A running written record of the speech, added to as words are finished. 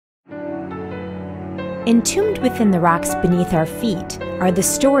Entombed within the rocks beneath our feet are the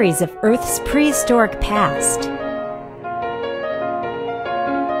stories of Earth's prehistoric past.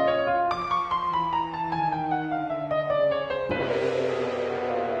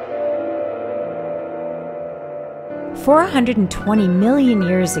 "420 million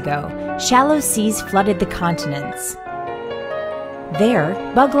years ago, shallow seas flooded the continents. There,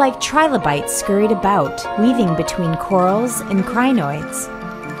 bug-like trilobites scurried about, weaving between corals and crinoids.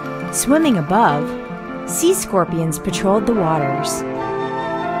 Swimming above, sea scorpions patrolled the waters,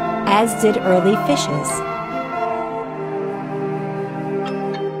 as did early fishes.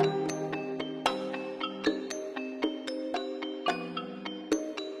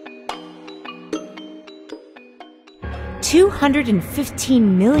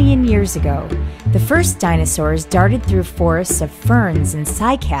 "215 million years ago, the first dinosaurs darted through forests of ferns and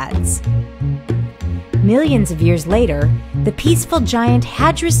cycads. Millions of years later, the peaceful giant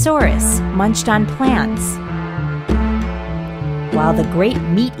Hadrosaurus munched on plants, while the great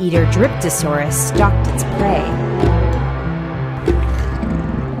meat-eater Dryptosaurus stalked its prey.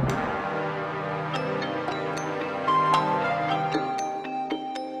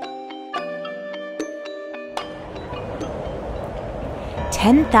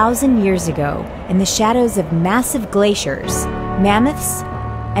 "10,000 years ago, in the shadows of massive glaciers, mammoths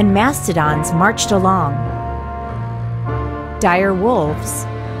and mastodons marched along. Dire wolves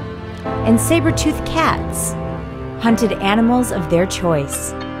and saber-toothed cats hunted animals of their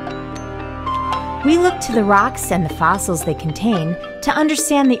choice. We look to the rocks and the fossils they contain to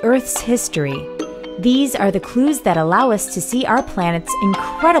understand the Earth's history. These are the clues that allow us to see our planet's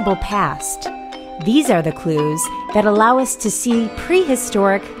incredible past. These are the clues that allow us to see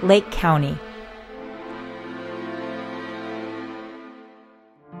prehistoric Lake County."